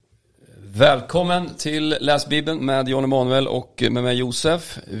Välkommen till Läs Bibeln med Emanuel och med mig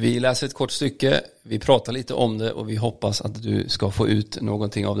Josef. Vi läser ett kort stycke, vi pratar lite om det och vi hoppas att du ska få ut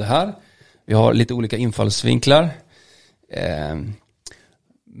någonting av det här. Vi har lite olika infallsvinklar,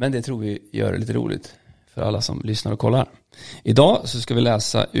 men det tror vi gör det lite roligt för alla som lyssnar och kollar. Idag så ska vi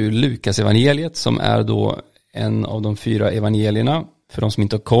läsa ur Lukas evangeliet som är då en av de 4 evangelierna. För de som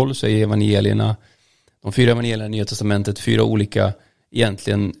inte har koll så är evangelierna, de 4 evangelierna i Nya testamentet, 4 olika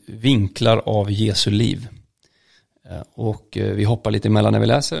egentligen vinklar av Jesu liv. Och vi hoppar lite emellan när vi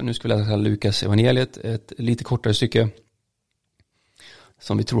läser. Nu ska vi läsa Lukas evangeliet, ett lite kortare stycke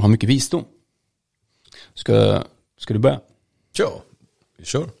som vi tror har mycket visdom. Ska du börja? Ja, vi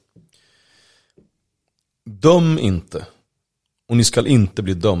kör. Döm inte, och ni skall inte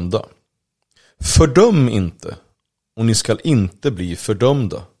bli dömda. Fördöm inte, och ni skall inte bli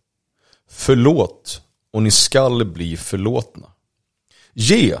fördömda. Förlåt, och ni skall bli förlåtna.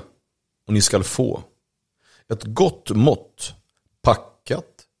 Ge, och ni skall få. Ett gott mått,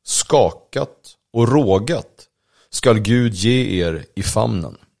 packat, skakat och rågat, skall Gud ge er i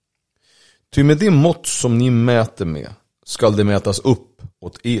famnen. Ty med det mått som ni mäter med skall det mätas upp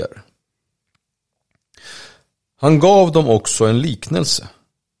åt er. Han gav dem också en liknelse.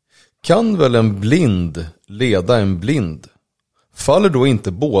 Kan väl en blind leda en blind? Faller då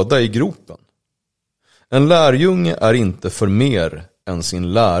inte båda i gropen? En lärjunge är inte för mer än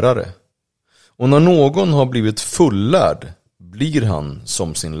sin lärare. Och när någon har blivit fullärd blir han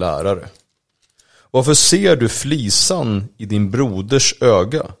som sin lärare. Varför ser du flisan i din broders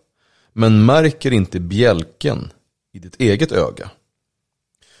öga, men märker inte bjälken i ditt eget öga?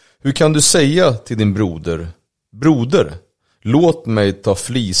 Hur kan du säga till din broder: broder, låt mig ta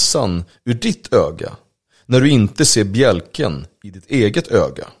flisan ur ditt öga, när du inte ser bjälken i ditt eget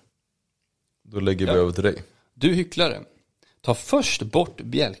öga? Då lägger vi över till dig. Du hycklare, ta först bort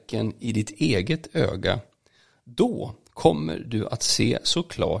bjälken i ditt eget öga. Då kommer du att se så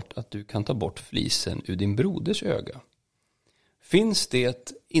klart att du kan ta bort flisen ur din broders öga. Finns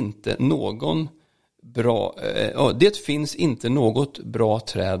det inte något bra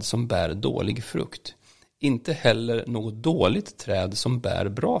träd som bär dålig frukt. Inte heller något dåligt träd som bär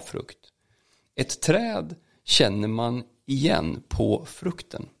bra frukt. Ett träd känner man igen på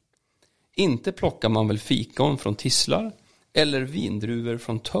frukten. Inte plockar man väl fikon från tisslar eller vindruvor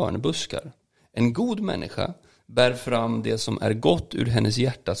från törnbuskar. En god människa bär fram det som är gott ur hennes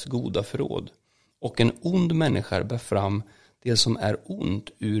hjärtats goda förråd. Och en ond människa bär fram det som är ont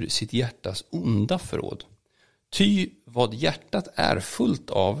ur sitt hjärtas onda förråd. Ty vad hjärtat är fullt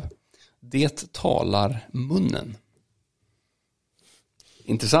av, det talar munnen.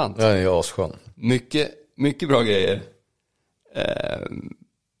 Intressant. Ja, det är asskön. Mycket bra grejer.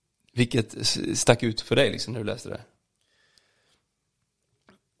 Vilket stack ut för dig liksom, när du läste det?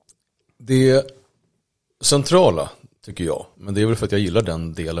 Det centrala, tycker jag, men det är väl för att jag gillar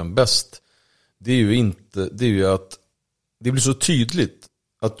den delen bäst, det är ju att det blir så tydligt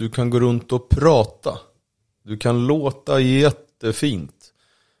att du kan gå runt och prata. Du kan låta jättefint.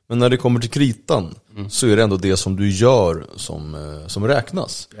 Men när det kommer till kritan så är det ändå det som du gör som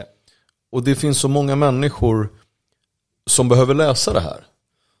räknas. Yeah. Och det finns så många människor som behöver läsa det här.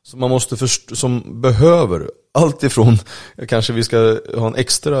 Som behöver allt ifrån, kanske vi ska ha en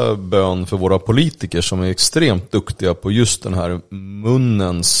extra bön för våra politiker som är extremt duktiga på just den här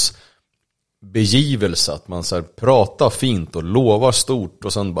munnens begivelse, att man så här pratar fint och lovar stort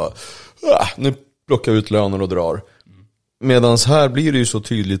och sen bara nu plockar ut löner och drar. Medans här blir det ju så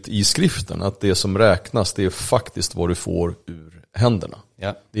tydligt i skriften att det som räknas, det är faktiskt vad du får ur händerna.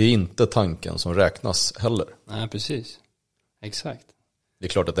 Ja. Det är inte tanken som räknas heller. Nej, precis. Exakt. Det är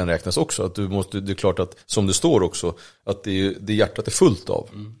klart att den räknas också. Att det är klart att, som det står också, att det hjärtat är fullt av.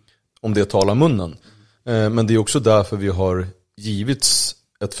 Om det talar munnen. Men det är också därför vi har givits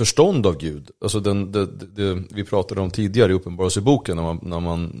ett förstånd av Gud. Alltså det vi pratade om tidigare i Uppenbarelseboken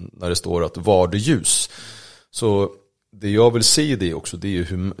när det står att var det ljus. Så det jag vill se i det också, det är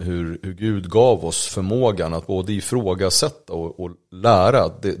hur Gud gav oss förmågan att både ifrågasätta och lära.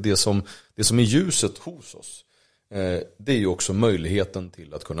 Det som är ljuset hos oss, det är ju också möjligheten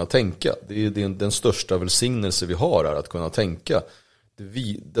till att kunna tänka. Det är den största välsignelse vi har, är att kunna tänka.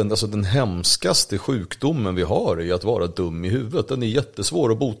 Den hemskaste sjukdomen vi har är ju att vara dum i huvudet. Den är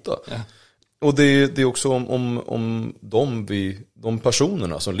jättesvår att bota. Ja. Och det är också om de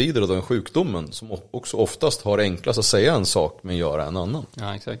personerna som lider av den sjukdomen som också oftast har enklast att säga en sak men göra en annan.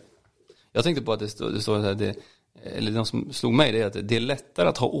 Ja, exakt. Jag tänkte på att det står så här, eller de som slog mig, det är att det är lättare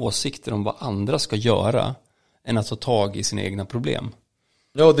att ha åsikter om vad andra ska göra än att ta tag i sina egna problem.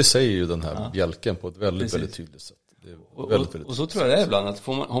 Ja, det säger ju den här Bjälken på ett väldigt tydligt sätt. Det är väldigt och så tror jag det är ibland, att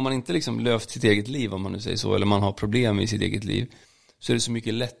har man inte liksom lövt sitt eget liv, om man nu säger så, eller man har problem i sitt eget liv, så är det så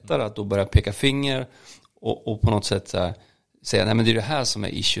mycket lättare att då börja peka finger och på något sätt så här, säga, nej men det är det här som är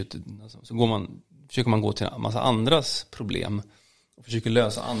issuet. Så försöker man gå till en massa andras problem och försöker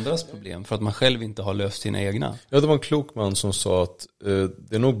lösa andras problem för att man själv inte har löst sina egna. Ja, det var en klok man som sa att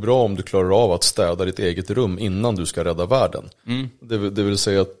det är nog bra om du klarar av att städa ditt eget rum innan du ska rädda världen. Det vill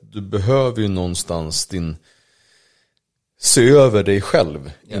säga att du behöver ju någonstans se över dig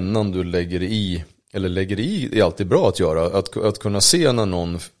själv innan du lägger i är alltid bra att göra. Att kunna se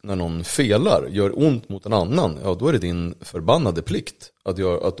när någon felar, gör ont mot en annan, ja då är det din förbannade plikt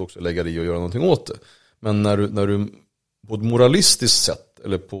att också lägga i och göra någonting åt det. Men när du på ett moralistiskt sätt,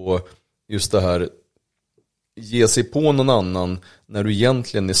 eller på just det här ge sig på någon annan när du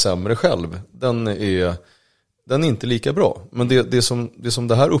egentligen är sämre själv, den är inte lika bra. Men det som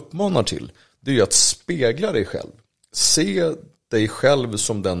det här uppmanar till, det är ju att spegla dig själv. Se dig själv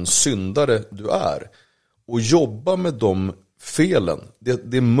som den syndare du är och jobba med de felen,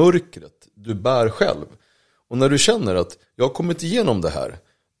 det mörkret du bär själv. Och när du känner att jag har kommit igenom det här,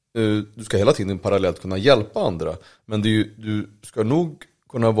 du ska hela tiden parallellt kunna hjälpa andra, men du ska nog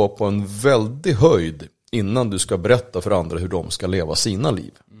kunna vara på en väldig höjd innan du ska berätta för andra hur de ska leva sina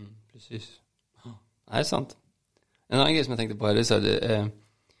liv. Precis. Det är sant. En annan grej som jag tänkte på här, det är så här,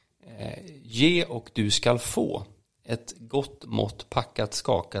 ge och du skall få. Ett gott mått, packat,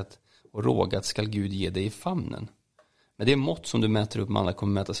 skakat och rågat skall Gud ge dig i famnen. Men det är mått som du mäter upp med andra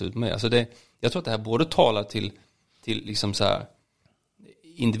kommer mätas ut med. Alltså jag tror att det här både talar till liksom så här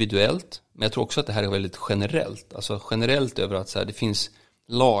individuellt, men jag tror också att det här är väldigt generellt. Alltså generellt över att så här, det finns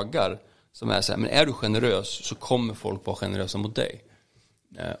lagar som är så här, men är du generös så kommer folk vara generösa mot dig.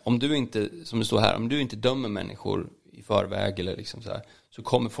 Om du inte, som det står här, om du inte dömer människor i förväg eller liksom så här, så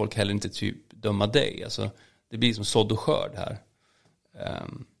kommer folk heller inte typ döma dig. Alltså det blir som sådd och skörd här.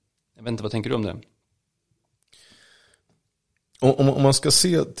 Jag vet inte, vad tänker du om det? Om man ska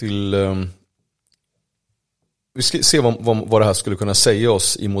se till... vi ska se vad det här skulle kunna säga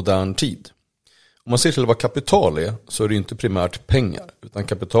oss i modern tid. Om man ser till vad kapital är, så är det inte primärt pengar. Utan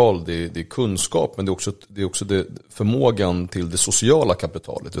kapital, det är kunskap, men det är också förmågan till det sociala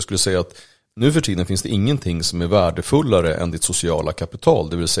kapitalet. Jag skulle säga att nu för tiden finns det ingenting som är värdefullare än ditt sociala kapital.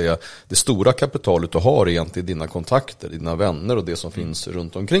 Det vill säga det stora kapitalet du har är egentligen dina kontakter, dina vänner och det som finns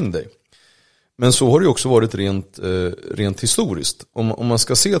runt omkring dig. Men så har det också varit rent historiskt. Om man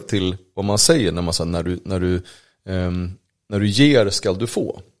ska se till vad man säger när man säger när du ger skall du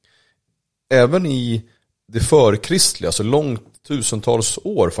få. Även i det förkristliga, så långt tusentals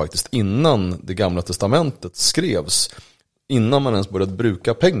år faktiskt innan det gamla testamentet skrevs, innan man ens började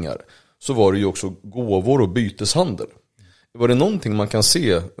bruka pengar, så var det ju också gåvor och byteshandel. Var det någonting man kan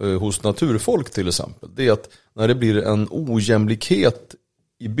se hos naturfolk till exempel, det är att när det blir en ojämlikhet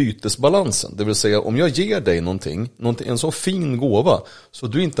i bytesbalansen, det vill säga om jag ger dig någonting, en så fin gåva så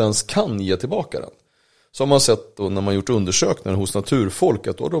du inte ens kan ge tillbaka den. Så har man sett då, när man gjort undersökningar hos naturfolk,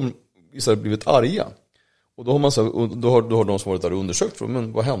 att då har de blivit arga. Och då har de som varit där och undersökt för,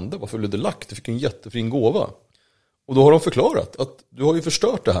 men vad hände? Varför blev det lagt? Du fick en jättefin gåva. Och då har de förklarat att du har ju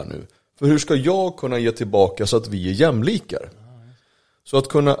förstört det här nu. För hur ska jag kunna ge tillbaka så att vi är jämlikar? Så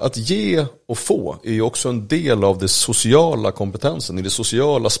att ge och få är ju också en del av det sociala kompetensen, i det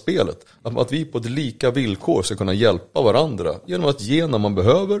sociala spelet. Att vi på ett lika villkor ska kunna hjälpa varandra genom att ge när man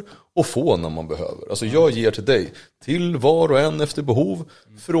behöver och få när man behöver. Alltså jag ger till dig, till var och en efter behov,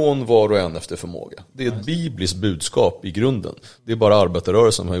 från var och en efter förmåga. Det är ett bibliskt budskap i grunden. Det är bara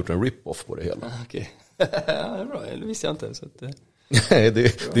arbetarrörelsen som har gjort en rip-off på det hela. Okej. Ja, det är bra. Det visste jag inte. Så att... Nej,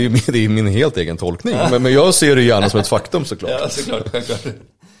 det är min helt egen tolkning. Men jag ser det gärna som ett faktum såklart. Ja, såklart, självklart.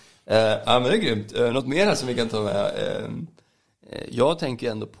 Ja, men det är grymt. Något mer här som vi kan ta med. Jag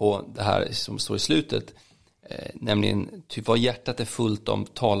tänker ändå på det här som står i slutet. Nämligen, typ vad hjärtat är fullt om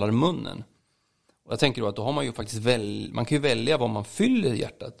talar munnen. Och jag tänker då att då har man ju faktiskt man kan ju välja vad man fyller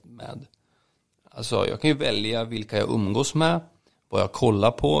hjärtat med. Alltså jag kan ju välja vilka jag umgås med, vad jag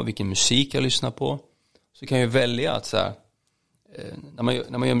kollar på, vilken musik jag lyssnar på. Så kan jag ju välja att så här,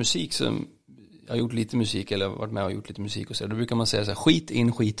 när man gör musik, så jag har gjort lite musik eller varit med och gjort lite musik och så, då brukar man säga så här: skit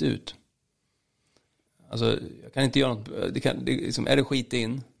in, skit ut. Alltså jag kan inte göra något, liksom, är det skit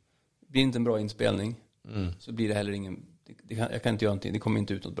in, blir inte en bra inspelning, så blir det heller ingen, jag kan inte göra någonting, det kommer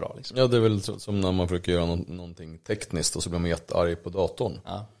inte ut något bra liksom. Ja, det är väl som när man försöker göra någonting tekniskt och så blir man jättearg på datorn.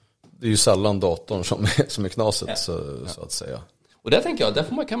 Ja. Det är ju sällan datorn som är knaset, ja. Så att säga. Och där tänker jag,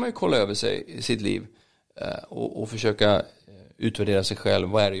 där kan man ju kolla över sitt liv och försöka utvärdera sig själv.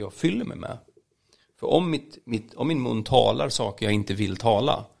 Vad är det jag fyller mig med? För om min mun talar saker jag inte vill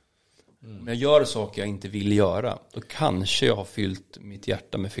tala, Om jag gör saker jag inte vill göra, då kanske jag har fyllt mitt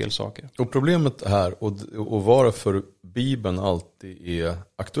hjärta med fel saker. Och problemet här, och varför Bibeln alltid är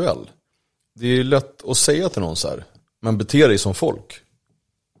aktuell. Det är lätt att säga till någon så här, men bete dig som folk.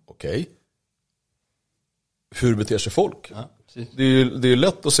 Okej. Hur beter sig folk? Ja, det är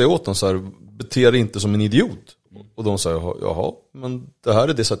lätt att säga åt dem så här, bete dig inte som en idiot. Och de säger, jaha, men det här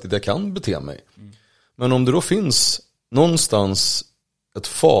är det sättet jag kan bete mig. Men om det då finns någonstans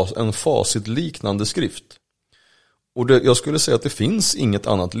en facitliknande skrift. Och jag skulle säga att det finns inget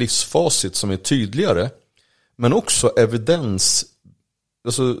annat livsfacit som är tydligare. Men också evidens,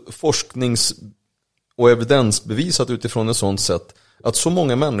 alltså forsknings- och evidensbevisat utifrån ett sånt sätt att så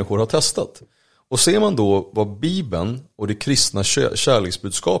många människor har testat. Och ser man då vad Bibeln och det kristna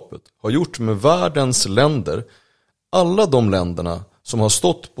kärleksbudskapet har gjort med världens länder, alla de länderna som har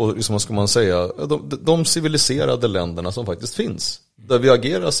stått på, liksom, ska man säga, de civiliserade länderna som faktiskt finns, där vi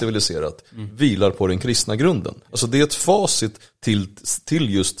agerar civiliserat, vilar på den kristna grunden. Alltså det är ett facit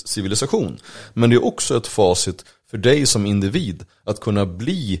till just civilisation. Men det är också ett facit för dig som individ att kunna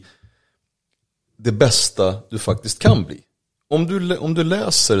bli det bästa du faktiskt kan bli. Om du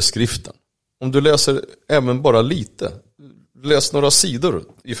läser skriften, om du läser även bara lite, läs några sidor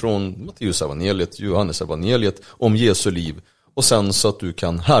ifrån Matteus evangeliet, Johannes evangeliet om Jesu liv, och sen så att du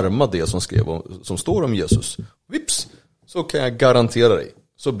kan härma det som står om Jesus. Vips, så kan jag garantera dig,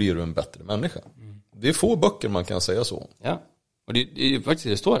 så blir du en bättre människa. Det är få böcker man kan säga så. Ja, och det är faktiskt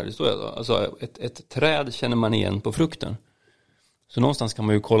det står här. Alltså ett träd känner man igen på frukten. Så någonstans kan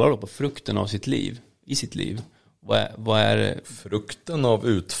man ju kolla då på frukten av sitt liv, i sitt liv. Vad är frukten av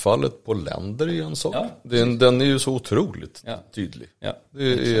utfallet på länder i en sak? Ja, den är ju så otroligt tydlig. Ja,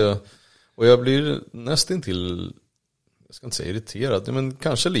 och jag blir nästintill, jag ska inte säga irriterad, men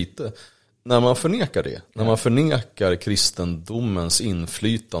kanske lite, när man förnekar det. När man förnekar kristendomens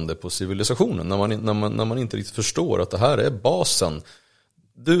inflytande på civilisationen. När man inte riktigt förstår att det här är basen.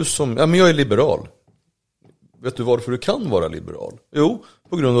 Men jag är liberal. Vet du varför du kan vara liberal? Jo,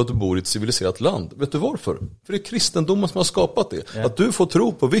 på grund av att du bor i ett civiliserat land. Vet du varför? För det är kristendomen som har skapat det. Ja. Att du får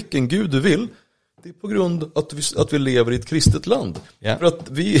tro på vilken Gud du vill, det är på grund av att vi lever i ett kristet land. Ja. För att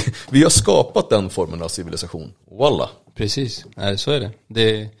vi har skapat den formen av civilisation. Walla. Precis, nej, så är det.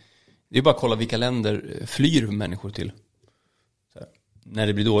 Det är bara att kolla vilka länder flyr människor till. Så här. När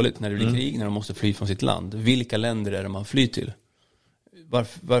det blir dåligt, när det blir krig, när de måste fly från sitt land. Vilka länder är det man flyr till?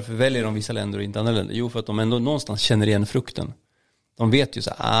 Varför väljer de vissa länder och inte andra länder? Jo, för att de ändå någonstans känner igen frukten. De vet ju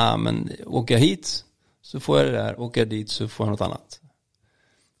så här, men åker jag hit så får jag det där, åker jag dit så får jag något annat.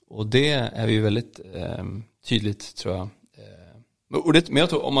 Och det är ju väldigt tydligt, tror jag. Men jag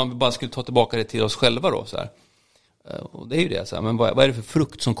tror, om man bara skulle ta tillbaka det till oss själva då, så här. Och det är ju det, så här, men vad är det för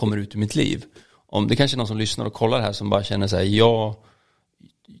frukt som kommer ut ur mitt liv? Om det kanske är någon som lyssnar och kollar här som bara känner så här, jag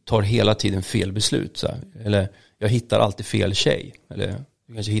tar hela tiden fel beslut, så här. Eller jag hittar alltid fel tjej, eller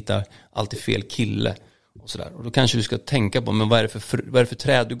jag kanske hittar alltid fel kille och sådär. Och då kanske du ska tänka på, men vad är det för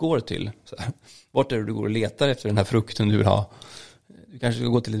träd du går till? Så här. Vart är det du går och letar efter den här frukten du vill ha? Du kanske ska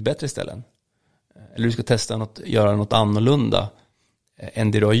gå till ett bättre ställen. Eller du ska testa göra något annorlunda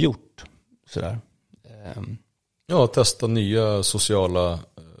än det du har gjort. Sådär. Ja, testa nya sociala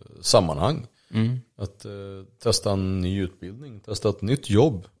sammanhang. Att testa en ny utbildning, testa ett nytt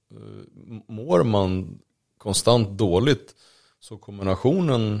jobb. Mår man konstant dåligt, så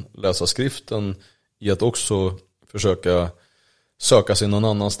kombinationen läsa skriften i att också försöka söka sig någon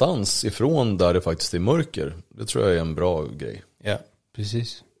annanstans ifrån där det faktiskt är mörker. Det tror jag är en bra grej. Ja,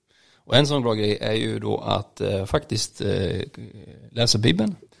 precis. Och en sån bra grej är ju då att faktiskt läsa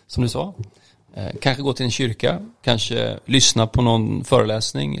Bibeln, som du sa. Kanske gå till en kyrka, kanske lyssna på någon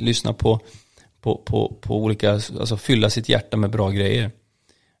föreläsning, lyssna på olika, alltså fylla sitt hjärta med bra grejer.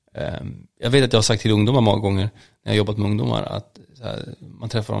 Jag vet att jag har sagt till ungdomar många gånger när jag jobbat med ungdomar att så här, man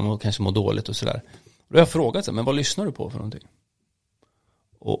träffar dem och kanske mår dåligt och sådär. Då har jag frågat sig, men vad lyssnar du på för någonting?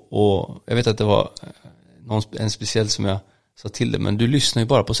 Och jag vet att det var en speciell som jag sa till det, men du lyssnar ju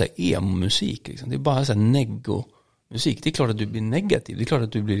bara på så här emo-musik liksom. Det är bara så här neggo-musik. Det är klart att du blir negativ. Det är klart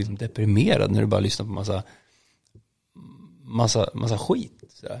att du blir liksom deprimerad när du bara lyssnar på massa skit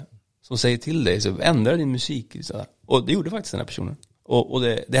så här, som säger till dig, så ändra din musik så här. Och det gjorde faktiskt den här personen. Och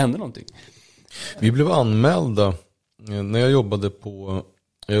det hände någonting. Vi blev anmälda när jag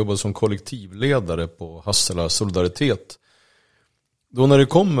jobbade som kollektivledare på Hassela Solidaritet. Då när det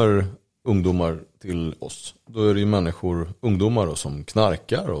kommer ungdomar till oss, då är det ju ungdomar som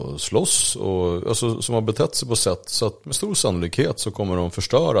knarkar och slåss och alltså, som har betett sig på sätt så att med stor sannolikhet så kommer de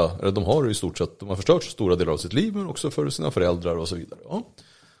förstöra, eller de har förstört stora delar av sitt liv, men också för sina föräldrar och så vidare. Ja.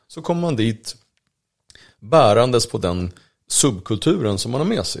 Så kommer man dit bärandes på den subkulturen som man har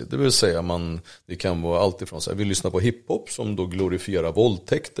med sig. Det vill säga det kan vara allt ifrån så här, vi lyssnar på hiphop som då glorifierar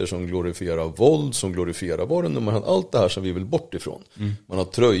våldtäkter, som glorifierar våld, som glorifierar varen, och man har allt det här som vi vill bort ifrån. Man har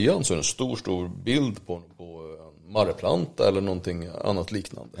tröjan, så är det en stor bild på marreplanta eller någonting annat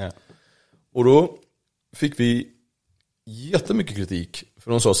liknande. Ja. Och då fick vi jättemycket kritik,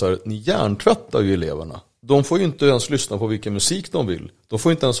 för de sa så här, ni hjärntvättar ju eleverna. De får ju inte ens lyssna på vilken musik de vill. De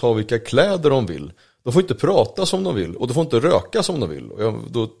får inte ens ha vilka kläder de vill. De får inte prata som de vill. Och de får inte röka som de vill. Och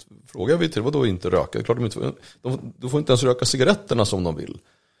då frågar vi till, vad då inte röka? Klart de får inte ens röka cigaretterna som de vill.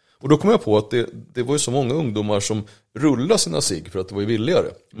 Och då kom jag på att det var ju så många ungdomar som rullade sina cigg för att det var ju billigare.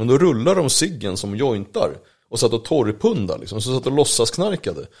 Men då rullar de ciggen som jointar. Och satt och torrpundar liksom. Så satt och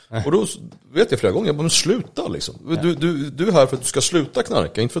låtsasknarkade. Och då vet jag flera gånger, men sluta liksom. Du är här för att du ska sluta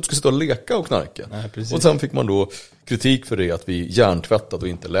knarka, inte för att du ska sitta och leka och knarka. Nej, och sen fick man då kritik för det, att vi hjärntvättade och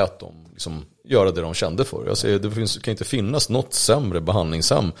inte lät dem liksom göra det de kände för. Jag säger, det kan inte finnas något sämre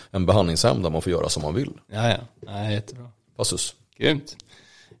behandlingshem än behandlingshem där man får göra som man vill. Ja, jättebra. Passus. Grymt.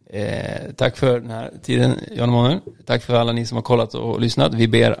 Tack för den här tiden, Jan Emanuel. Tack för alla ni som har kollat och lyssnat. Vi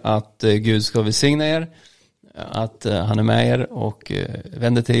ber att Gud ska välsigna er, att han är med er och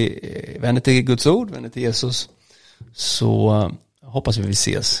vänder till Guds ord, vänder till Jesus. Så hoppas vi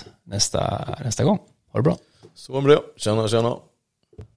ses nästa gång. Ha det bra. Så var det. Tjena.